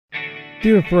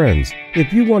Dear friends,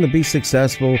 if you want to be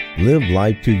successful, live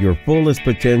life to your fullest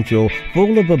potential,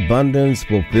 full of abundance,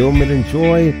 fulfillment, and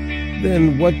joy,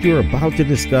 then what you're about to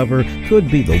discover could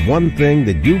be the one thing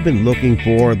that you've been looking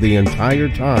for the entire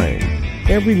time.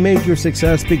 Every major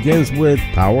success begins with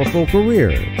powerful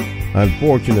career.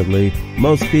 Unfortunately,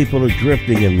 most people are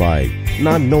drifting in life,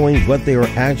 not knowing what they are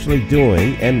actually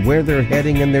doing and where they're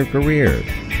heading in their career.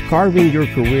 Carving your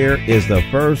career is the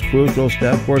first crucial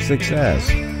step for success.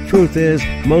 Truth is,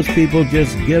 most people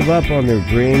just give up on their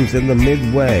dreams in the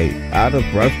midway out of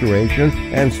frustration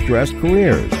and stressed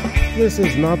careers. This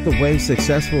is not the way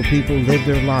successful people live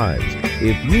their lives.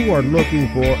 If you are looking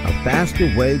for a faster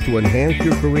way to enhance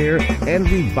your career and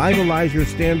revitalize your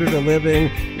standard of living,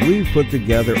 we've put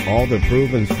together all the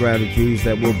proven strategies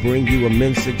that will bring you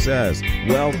immense success,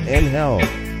 wealth, and health.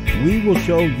 We will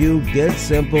show you dead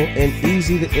simple and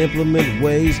easy to implement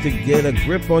ways to get a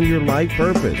grip on your life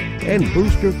purpose and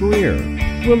boost your career.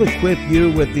 We'll equip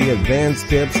you with the advanced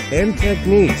tips and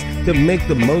techniques to make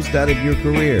the most out of your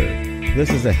career.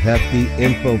 This is a hefty,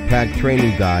 info-packed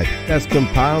training guide that's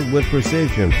compiled with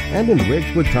precision and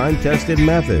enriched with time-tested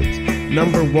methods.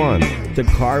 Number 1, to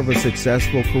carve a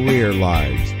successful career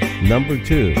lives. Number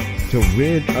 2, to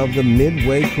rid of the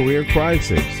midway career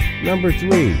crisis. Number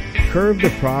 3, curb the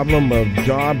problem of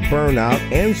job burnout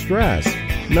and stress.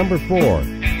 Number 4,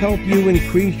 help you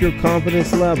increase your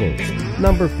confidence levels.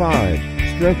 Number 5,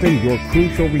 strengthen your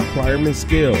crucial requirement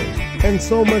skills, and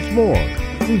so much more.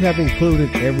 We have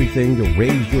included everything to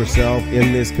raise yourself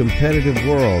in this competitive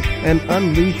world and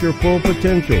unleash your full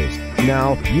potentials.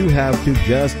 Now you have to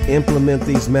just implement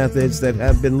these methods that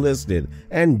have been listed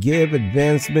and give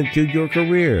advancement to your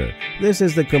career. This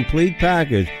is the complete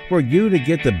package for you to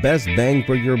get the best bang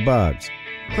for your bucks.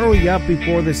 Hurry up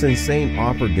before this insane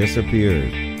offer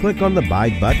disappears. Click on the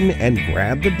buy button and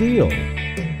grab the deal.